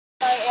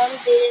I'm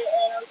Zayden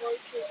and I'm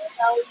going to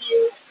tell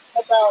you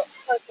about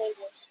park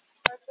rangers.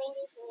 Park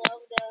rangers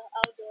love the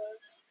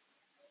outdoors.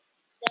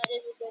 That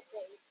is a good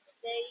thing.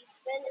 They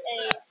spend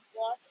a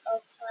lot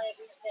of time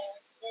there.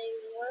 They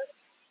work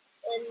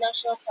in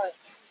national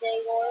parks.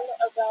 They learn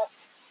about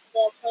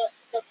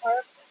the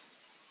park.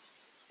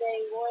 They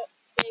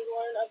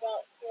learn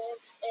about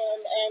plants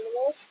and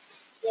animals.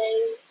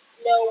 They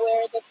know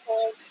where the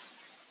plants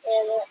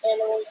and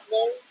animals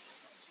live.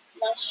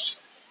 Nas-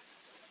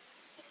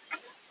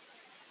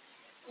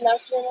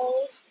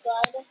 Nationalists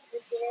guide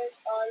visitors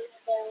on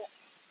the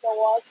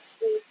walks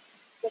through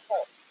the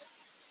park.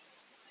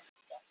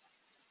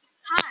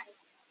 Hi,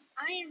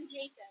 I am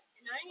Jacob,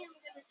 and I am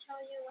going to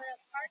tell you what a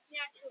park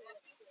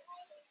naturalist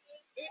is.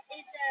 It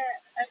is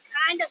a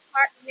kind of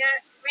park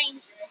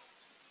ranger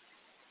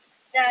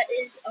that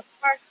is a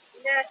park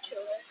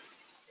naturalist.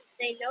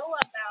 They know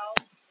about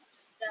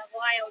the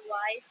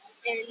wildlife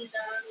in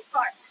the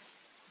park.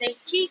 They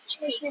teach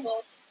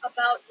people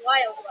about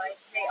wildlife.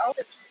 They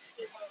also